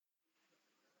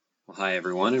Well, hi,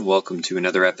 everyone, and welcome to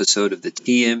another episode of the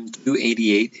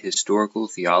TM288 Historical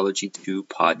Theology 2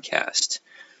 podcast.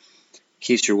 In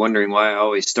case you're wondering why I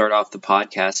always start off the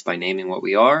podcast by naming what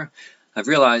we are, I've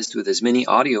realized with as many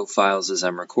audio files as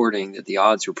I'm recording that the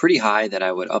odds were pretty high that I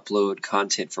would upload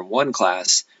content from one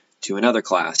class to another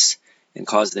class and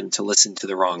cause them to listen to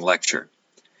the wrong lecture.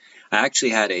 I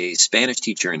actually had a Spanish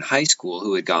teacher in high school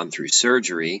who had gone through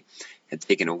surgery, had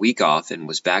taken a week off, and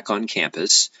was back on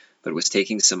campus, but was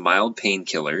taking some mild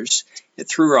painkillers. It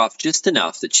threw her off just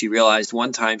enough that she realized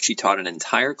one time she taught an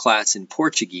entire class in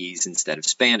Portuguese instead of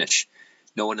Spanish.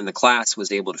 No one in the class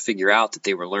was able to figure out that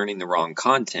they were learning the wrong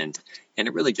content, and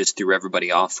it really just threw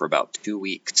everybody off for about 2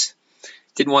 weeks.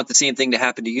 Didn't want the same thing to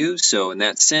happen to you, so in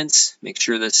that sense, make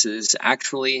sure this is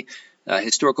actually a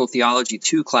Historical Theology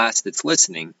 2 class that's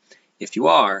listening. If you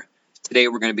are, today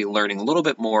we're going to be learning a little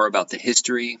bit more about the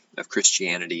history of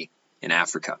Christianity in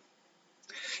Africa.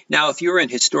 Now, if you were in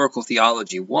Historical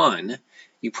Theology 1,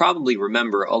 you probably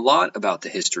remember a lot about the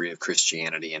history of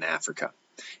Christianity in Africa.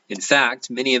 In fact,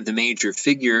 many of the major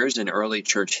figures in early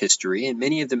church history and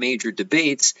many of the major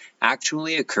debates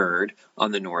actually occurred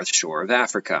on the north shore of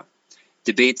Africa.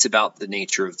 Debates about the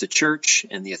nature of the church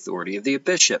and the authority of the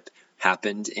bishop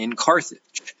happened in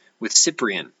Carthage with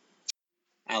Cyprian.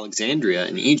 Alexandria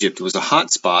in Egypt was a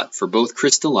hotspot for both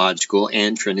Christological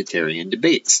and Trinitarian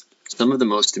debates. Some of the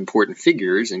most important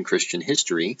figures in Christian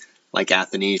history, like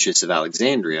Athanasius of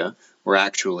Alexandria, were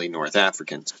actually North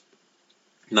Africans.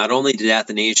 Not only did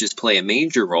Athanasius play a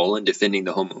major role in defending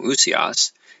the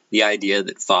homoousios, the idea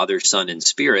that Father, Son, and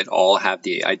Spirit all have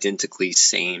the identically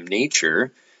same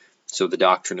nature, so the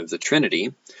doctrine of the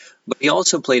Trinity, but he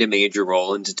also played a major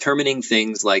role in determining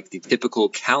things like the typical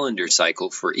calendar cycle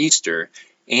for Easter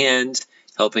and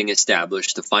helping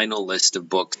establish the final list of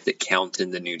books that count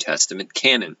in the New Testament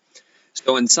canon.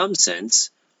 So in some sense,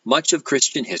 much of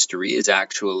Christian history is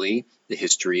actually the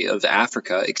history of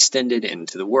Africa extended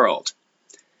into the world.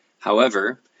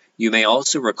 However, you may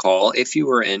also recall, if you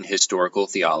were in Historical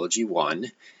Theology 1,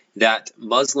 that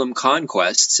Muslim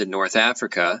conquests in North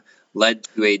Africa led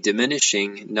to a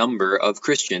diminishing number of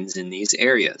Christians in these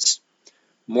areas.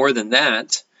 More than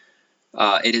that,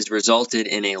 it has resulted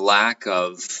in a lack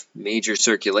of major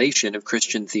circulation of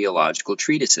Christian theological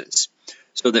treatises,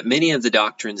 so that many of the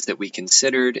doctrines that we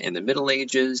considered in the Middle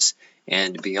Ages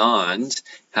and beyond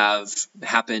have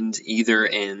happened either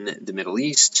in the Middle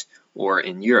East or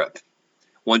in Europe.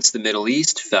 Once the Middle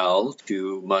East fell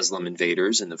to Muslim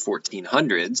invaders in the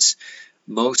 1400s,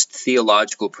 most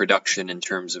theological production in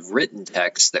terms of written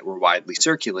texts that were widely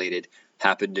circulated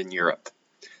happened in Europe.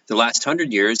 The last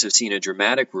 100 years have seen a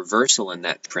dramatic reversal in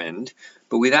that trend,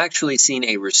 but we've actually seen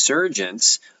a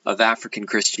resurgence of African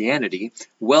Christianity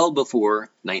well before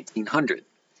 1900.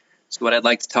 So what I'd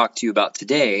like to talk to you about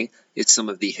today is some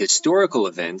of the historical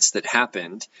events that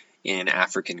happened in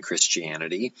African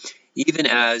Christianity, even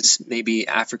as maybe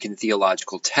African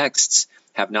theological texts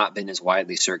have not been as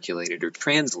widely circulated or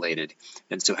translated,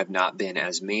 and so have not been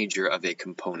as major of a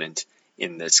component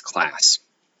in this class.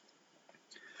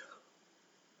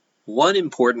 One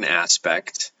important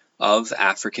aspect of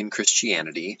African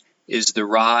Christianity is the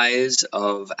rise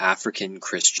of African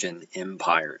Christian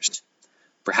empires.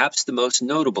 Perhaps the most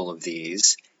notable of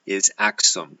these is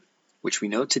Aksum, which we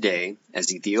know today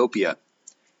as Ethiopia.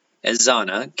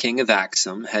 Ezana, king of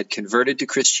Aksum, had converted to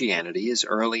Christianity as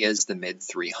early as the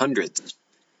mid-300s.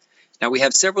 Now we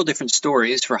have several different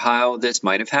stories for how this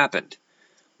might have happened.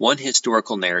 One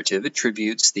historical narrative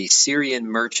attributes the Syrian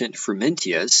merchant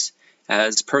Frumentius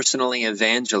as personally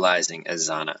evangelizing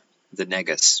Ezana, the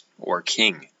Negus, or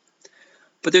king.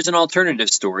 But there's an alternative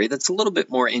story that's a little bit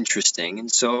more interesting, and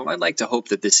so I'd like to hope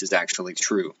that this is actually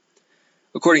true.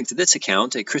 According to this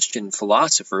account, a Christian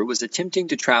philosopher was attempting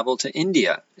to travel to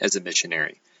India as a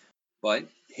missionary, but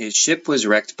his ship was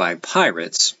wrecked by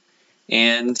pirates,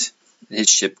 and his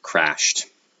ship crashed.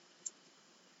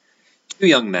 2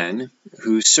 young men,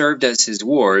 who served as his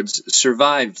wards,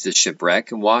 survived the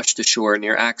shipwreck and washed ashore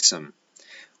near Aksum.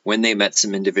 When they met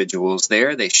some individuals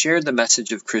there, they shared the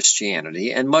message of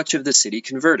Christianity, and much of the city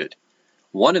converted.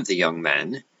 One of the young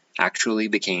men actually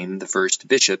became the first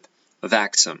bishop of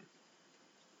Aksum.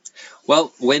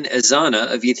 Well, when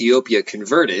Ezana of Ethiopia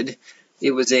converted,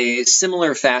 it was a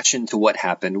similar fashion to what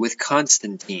happened with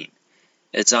Constantine.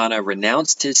 Ezana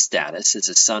renounced his status as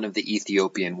a son of the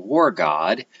Ethiopian war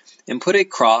god and put a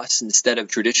cross instead of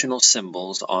traditional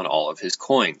symbols on all of his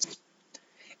coins.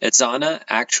 Ezana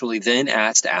actually then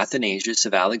asked Athanasius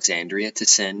of Alexandria to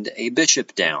send a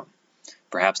bishop down,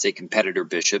 perhaps a competitor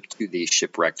bishop to the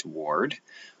shipwrecked ward.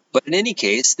 But in any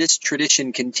case, this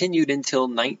tradition continued until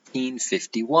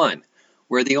 1951,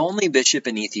 where the only bishop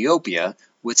in Ethiopia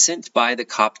was sent by the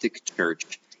Coptic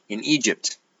Church in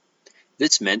Egypt.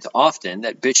 This meant often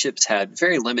that bishops had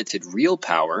very limited real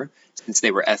power, since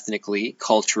they were ethnically,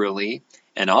 culturally,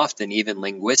 and often even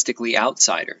linguistically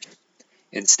outsiders.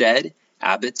 Instead,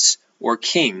 abbots or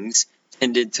kings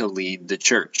tended to lead the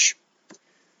church.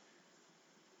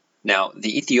 Now,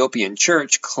 the Ethiopian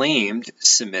church claimed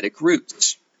Semitic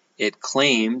roots. It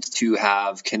claimed to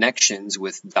have connections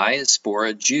with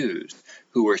diaspora Jews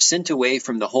who were sent away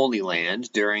from the Holy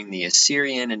Land during the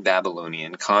Assyrian and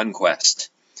Babylonian conquest.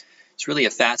 It's really a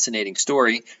fascinating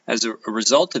story. As a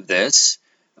result of this,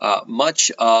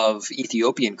 much of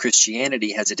Ethiopian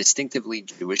Christianity has a distinctively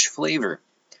Jewish flavor.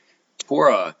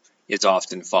 Torah is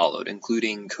often followed,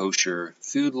 including kosher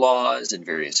food laws and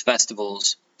various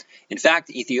festivals. In fact,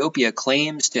 Ethiopia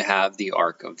claims to have the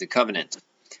Ark of the Covenant.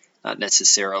 Not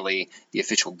necessarily the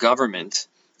official government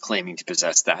claiming to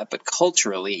possess that, but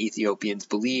culturally, Ethiopians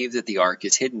believe that the Ark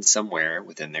is hidden somewhere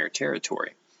within their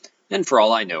territory. And for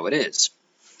all I know, it is.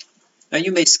 Now,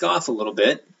 you may scoff a little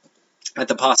bit at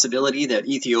the possibility that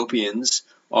Ethiopians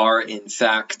are, in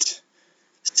fact,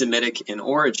 Semitic in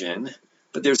origin,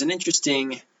 but there's an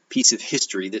interesting piece of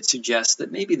history that suggests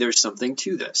that maybe there's something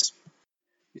to this.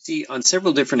 You see, on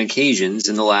several different occasions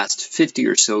in the last 50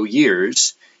 or so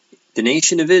years, the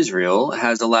nation of Israel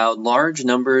has allowed large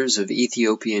numbers of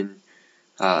Ethiopian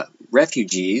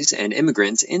refugees and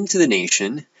immigrants into the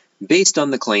nation based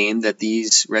on the claim that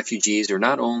these refugees are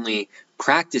not only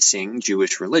practicing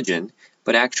Jewish religion,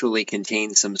 but actually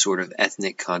contain some sort of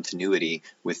ethnic continuity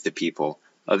with the people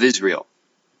of Israel.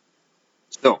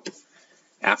 So,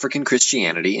 African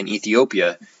Christianity in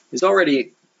Ethiopia is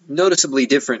already noticeably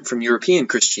different from European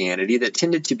Christianity that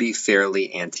tended to be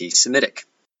fairly anti-Semitic.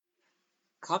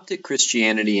 Coptic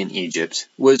Christianity in Egypt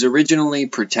was originally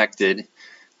protected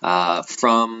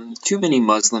from too many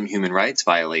Muslim human rights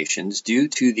violations due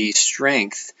to the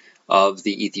strength of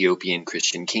the Ethiopian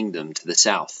Christian kingdom to the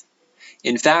south.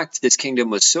 In fact, this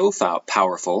kingdom was so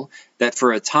powerful that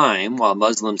for a time, while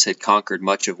Muslims had conquered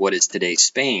much of what is today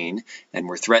Spain and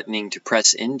were threatening to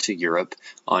press into Europe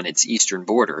on its eastern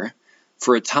border,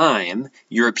 for a time,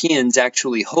 Europeans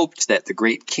actually hoped that the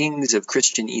great kings of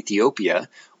Christian Ethiopia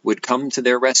would come to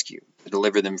their rescue to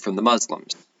deliver them from the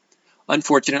Muslims.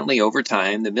 Unfortunately, over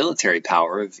time, the military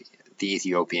power of the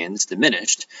Ethiopians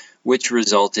diminished, which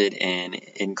resulted in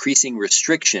increasing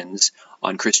restrictions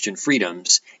on Christian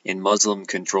freedoms in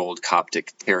Muslim-controlled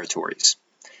Coptic territories.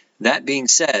 That being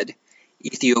said,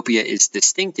 Ethiopia is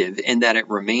distinctive in that it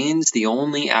remains the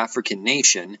only African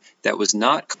nation that was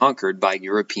not conquered by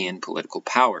European political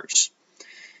powers.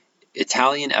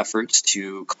 Italian efforts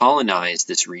to colonize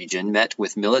this region met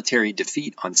with military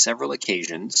defeat on several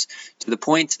occasions, to the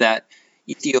point that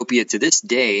Ethiopia to this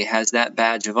day has that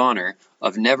badge of honor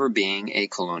of never being a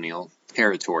colonial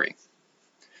territory.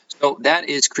 So that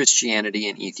is Christianity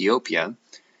in Ethiopia,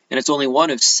 and it's only one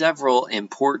of several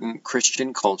important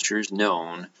Christian cultures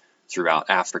known throughout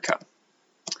Africa.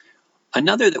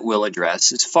 Another that we'll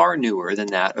address is far newer than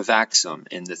that of Aksum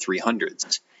in the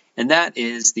 300s, and that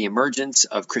is the emergence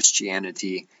of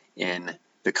Christianity in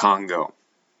the Congo.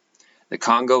 The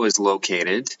Congo is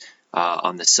located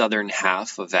on the southern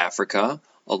half of Africa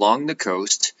along the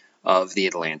coast of the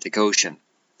Atlantic Ocean.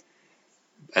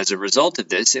 As a result of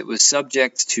this, it was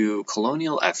subject to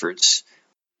colonial efforts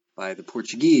by the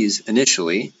Portuguese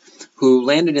initially, who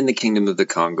landed in the Kingdom of the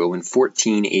Congo in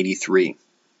 1483.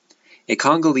 A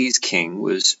Congolese king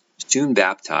was soon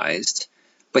baptized,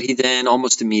 but he then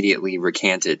almost immediately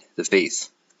recanted the faith.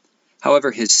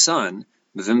 However, his son,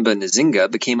 Mvimba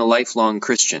Nzinga, became a lifelong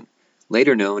Christian,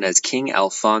 later known as King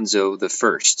Alfonso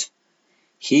I.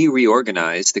 He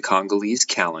reorganized the Congolese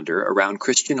calendar around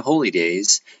Christian holy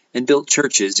days and built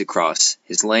churches across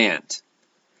his land.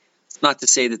 It's not to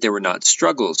say that there were not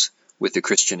struggles with the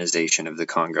Christianization of the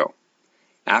Congo.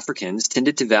 Africans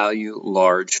tended to value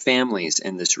large families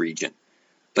in this region,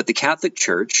 but the Catholic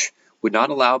Church would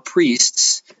not allow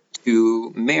priests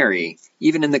to marry,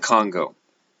 even in the Congo.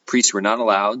 Priests were not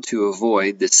allowed to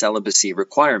avoid the celibacy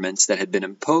requirements that had been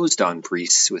imposed on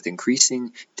priests with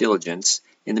increasing diligence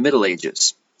in the Middle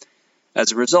Ages.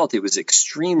 As a result, it was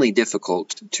extremely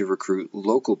difficult to recruit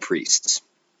local priests.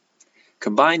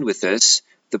 Combined with this,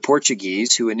 the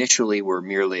Portuguese, who initially were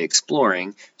merely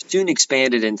exploring, soon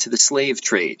expanded into the slave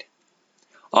trade.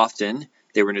 Often,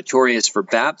 they were notorious for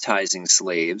baptizing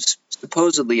slaves,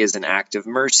 supposedly as an act of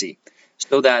mercy,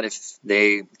 so that if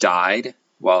they died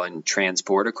while in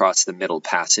transport across the Middle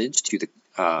Passage to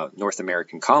the North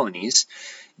American colonies,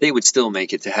 they would still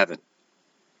make it to heaven.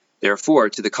 Therefore,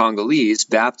 to the Congolese,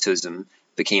 baptism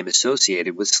became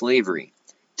associated with slavery,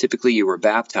 Typically, you were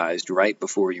baptized right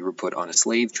before you were put on a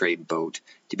slave trade boat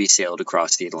to be sailed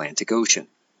across the Atlantic Ocean.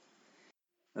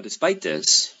 Now, despite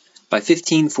this, by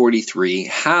 1543,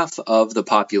 half of the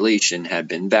population had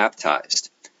been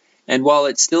baptized. And while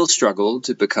it still struggled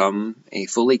to become a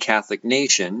fully Catholic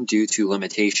nation due to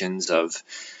limitations of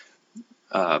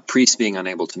priests being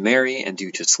unable to marry and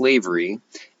due to slavery,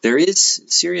 there is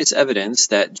serious evidence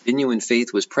that genuine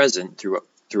faith was present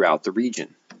throughout the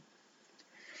region.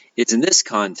 It's in this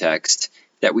context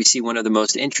that we see one of the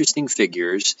most interesting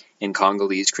figures in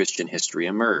Congolese Christian history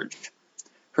emerge.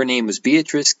 Her name was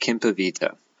Beatrice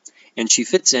Kimpavita, and she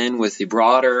fits in with the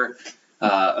broader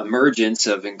emergence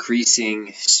of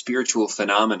increasing spiritual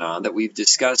phenomena that we've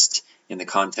discussed in the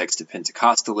context of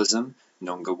Pentecostalism,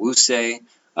 Nongawuse,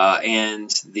 and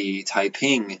the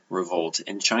Taiping revolt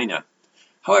in China.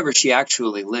 However, she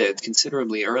actually lived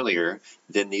considerably earlier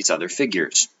than these other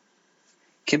figures.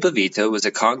 Kimpavita was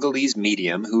a Congolese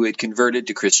medium who had converted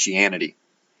to Christianity.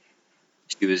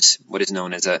 She was what is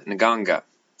known as a Nganga,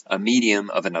 a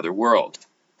medium of another world.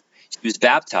 She was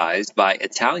baptized by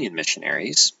Italian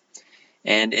missionaries,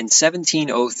 and in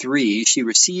 1703 she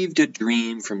received a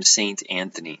dream from Saint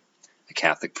Anthony, a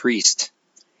Catholic priest.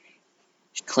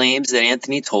 She claims that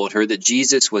Anthony told her that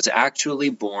Jesus was actually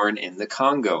born in the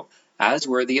Congo, as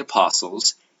were the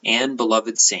apostles and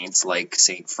beloved saints like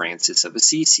Saint Francis of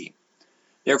Assisi.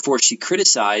 Therefore, she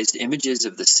criticized images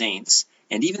of the saints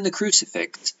and even the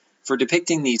crucifix for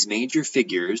depicting these major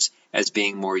figures as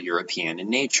being more European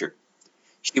in nature.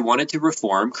 She wanted to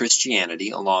reform Christianity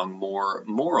along more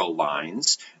moral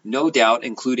lines, no doubt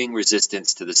including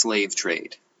resistance to the slave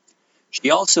trade. She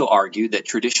also argued that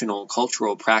traditional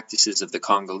cultural practices of the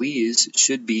Congolese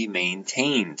should be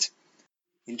maintained.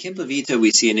 In Kimpavita,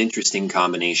 we see an interesting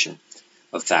combination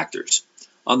of factors.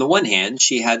 On the one hand,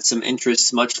 she had some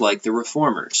interests much like the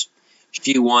reformers.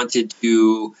 She wanted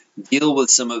to deal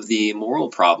with some of the moral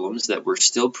problems that were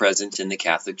still present in the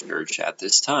Catholic Church at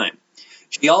this time.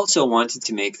 She also wanted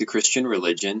to make the Christian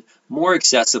religion more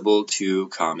accessible to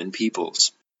common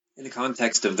peoples. In the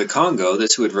context of the Congo,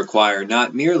 this would require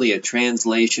not merely a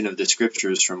translation of the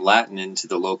scriptures from Latin into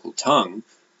the local tongue,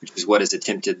 which is what is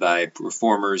attempted by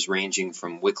reformers ranging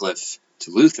from Wycliffe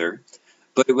to Luther,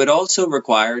 but it would also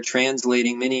require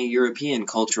translating many European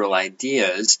cultural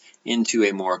ideas into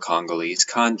a more Congolese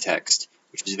context,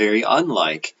 which is very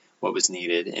unlike what was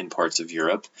needed in parts of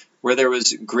Europe, where there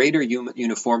was greater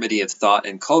uniformity of thought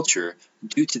and culture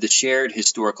due to the shared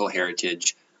historical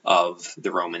heritage of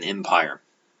the Roman Empire.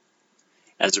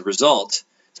 As a result,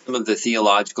 some of the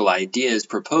theological ideas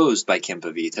proposed by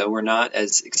Kimpavita were not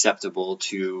as acceptable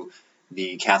to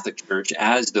the Catholic Church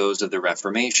as those of the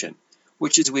Reformation,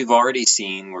 which, as we've already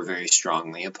seen, were very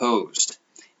strongly opposed.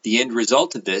 The end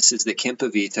result of this is that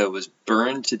Kimpavita was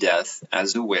burned to death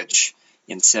as a witch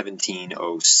in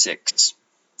 1706.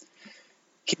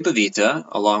 Kimpavita,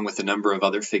 along with a number of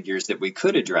other figures that we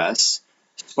could address,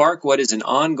 spark what is an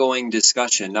ongoing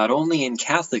discussion not only in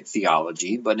Catholic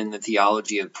theology, but in the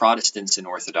theology of Protestants and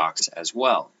Orthodox as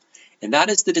well. And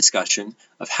that is the discussion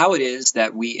of how it is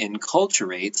that we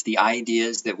enculturate the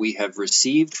ideas that we have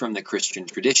received from the Christian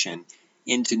tradition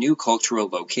into new cultural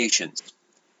locations.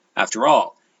 After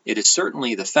all, it is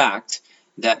certainly the fact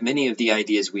that many of the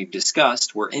ideas we've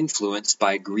discussed were influenced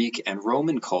by Greek and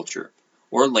Roman culture,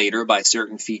 or later by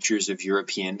certain features of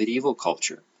European medieval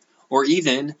culture, or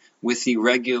even with the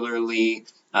regularly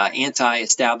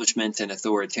anti-establishment and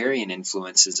authoritarian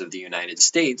influences of the United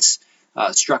States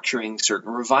structuring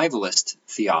certain revivalist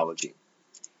theology.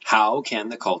 How can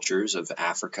the cultures of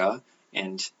Africa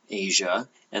and Asia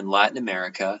and Latin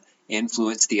America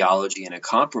influence theology in a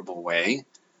comparable way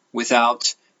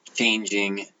without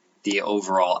changing the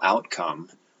overall outcome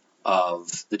of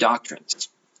the doctrines?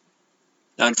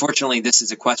 Now, unfortunately, this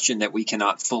is a question that we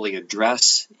cannot fully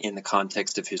address in the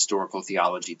context of historical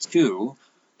theology too,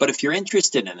 but if you're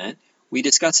interested in it, we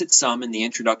discuss it some in the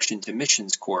Introduction to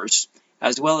Missions course,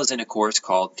 as well as in a course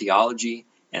called Theology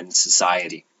and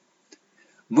Society.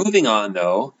 Moving on,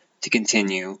 though, to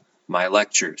continue my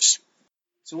lectures.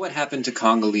 So what happened to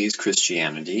Congolese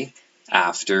Christianity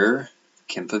after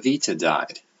Kimpavita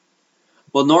died?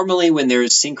 Well, normally when there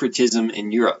is syncretism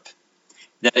in Europe,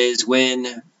 that is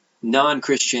when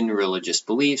non-Christian religious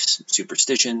beliefs,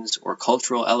 superstitions, or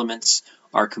cultural elements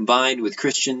are combined with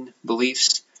Christian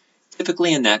beliefs,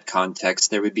 typically in that context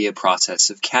there would be a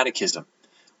process of catechism,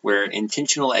 where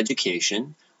intentional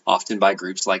education, often by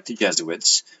groups like the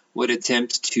Jesuits, would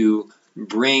attempt to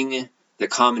bring the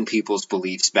common people's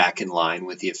beliefs back in line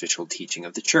with the official teaching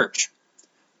of the Church.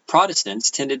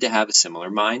 Protestants tended to have a similar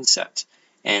mindset,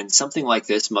 And something like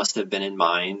this must have been in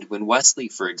mind when Wesley,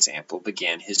 for example,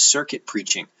 began his circuit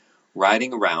preaching,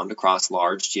 riding around across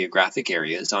large geographic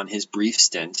areas on his brief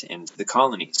stint into the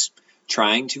colonies,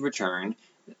 trying to return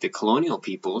the colonial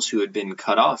peoples who had been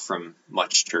cut off from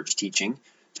much church teaching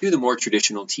to the more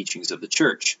traditional teachings of the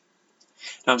church.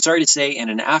 Now, I'm sorry to say, in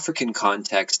an African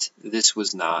context, this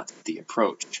was not the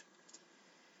approach.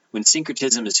 When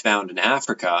syncretism is found in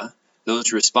Africa,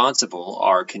 those responsible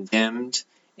are condemned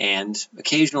and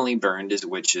occasionally burned as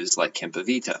witches like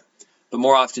Kempavita. But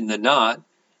more often than not,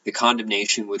 the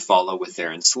condemnation would follow with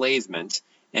their enslavement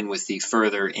and with the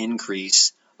further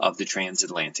increase of the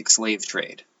transatlantic slave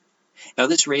trade. Now,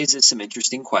 this raises some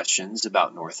interesting questions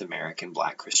about North American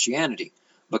black Christianity,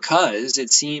 because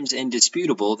it seems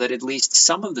indisputable that at least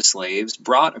some of the slaves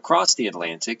brought across the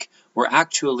Atlantic were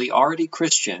actually already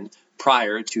Christian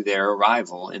prior to their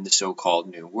arrival in the so-called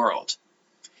New World.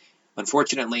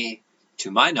 Unfortunately, to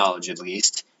my knowledge at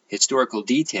least, historical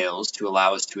details to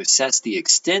allow us to assess the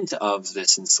extent of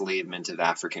this enslavement of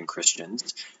African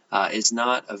Christians is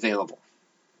not available.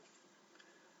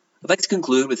 I'd like to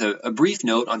conclude with a brief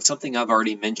note on something I've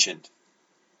already mentioned,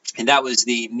 and that was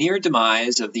the near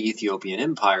demise of the Ethiopian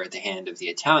Empire at the hand of the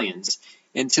Italians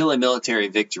until a military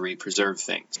victory preserved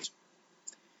things.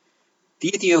 The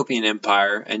Ethiopian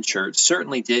Empire and Church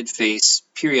certainly did face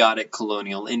periodic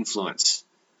colonial influence,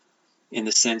 in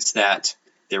the sense that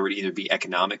there would either be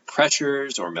economic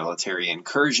pressures or military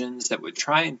incursions that would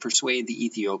try and persuade the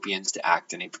Ethiopians to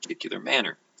act in a particular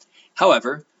manner.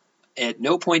 However, at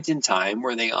no point in time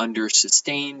were they under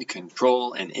sustained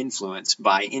control and influence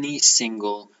by any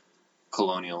single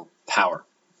colonial power.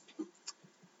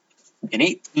 In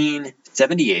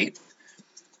 1878,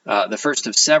 the first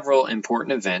of several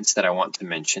important events that I want to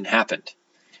mention happened.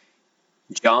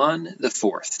 John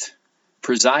IV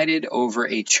presided over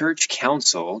a church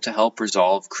council to help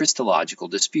resolve Christological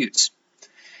disputes.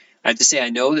 I have to say I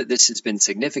know that this has been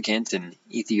significant in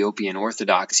Ethiopian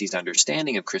Orthodoxy's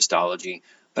understanding of Christology,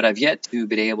 but I've yet to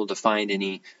be able to find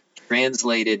any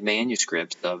translated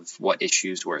manuscripts of what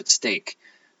issues were at stake,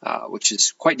 which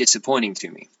is quite disappointing to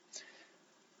me.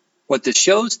 What this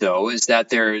shows, though, is that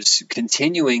there's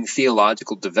continuing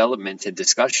theological development and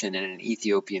discussion in an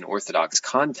Ethiopian Orthodox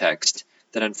context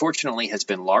that unfortunately has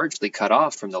been largely cut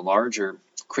off from the larger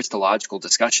Christological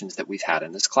discussions that we've had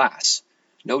in this class.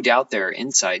 No doubt there are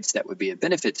insights that would be of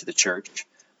benefit to the church,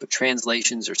 but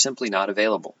translations are simply not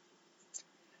available.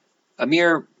 A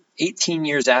mere 18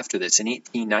 years after this, in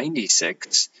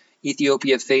 1896,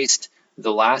 Ethiopia faced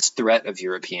the last threat of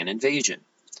European invasion.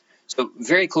 So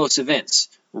very close events,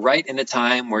 right in a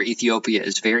time where Ethiopia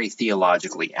is very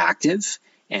theologically active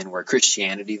and where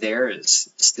Christianity there is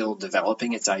still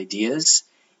developing its ideas.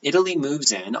 Italy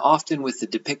moves in, often with the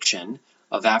depiction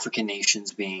of African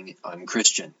nations being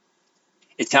unchristian.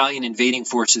 Italian invading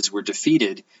forces were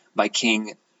defeated by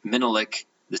King Menelik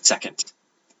II.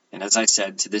 And as I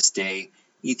said, to this day,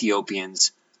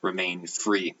 Ethiopians remain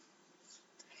free.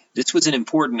 This was an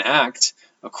important act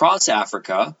across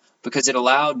Africa because it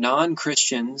allowed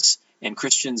non-Christians and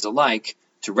Christians alike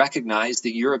to recognize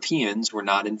that Europeans were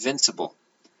not invincible.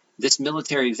 This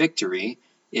military victory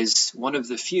is one of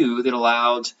the few that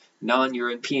allowed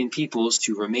non-European peoples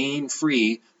to remain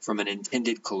free from an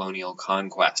intended colonial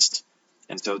conquest.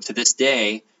 And so to this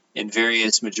day, in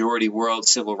various majority world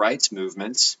civil rights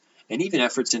movements, and even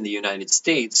efforts in the United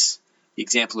States, the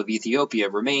example of Ethiopia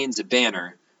remains a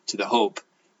banner to the hope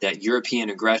that European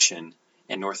aggression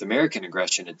and North American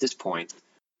aggression at this point,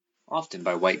 often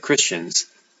by white Christians,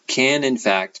 can in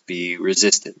fact be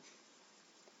resisted.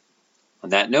 On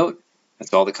that note,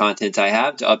 that's all the content I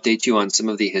have to update you on some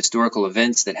of the historical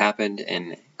events that happened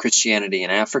in Christianity in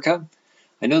Africa.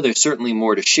 I know there's certainly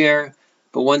more to share,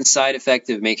 but one side effect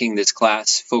of making this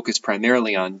class focus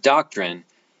primarily on doctrine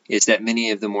is that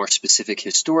many of the more specific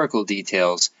historical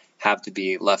details have to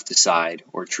be left aside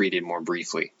or treated more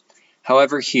briefly.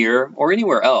 However, here or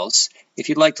anywhere else, if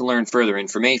you'd like to learn further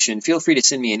information, feel free to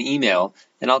send me an email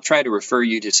and I'll try to refer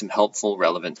you to some helpful,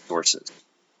 relevant sources.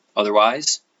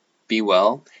 Otherwise, be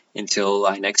well until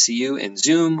I next see you in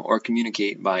Zoom or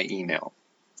communicate by email.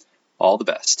 All the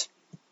best.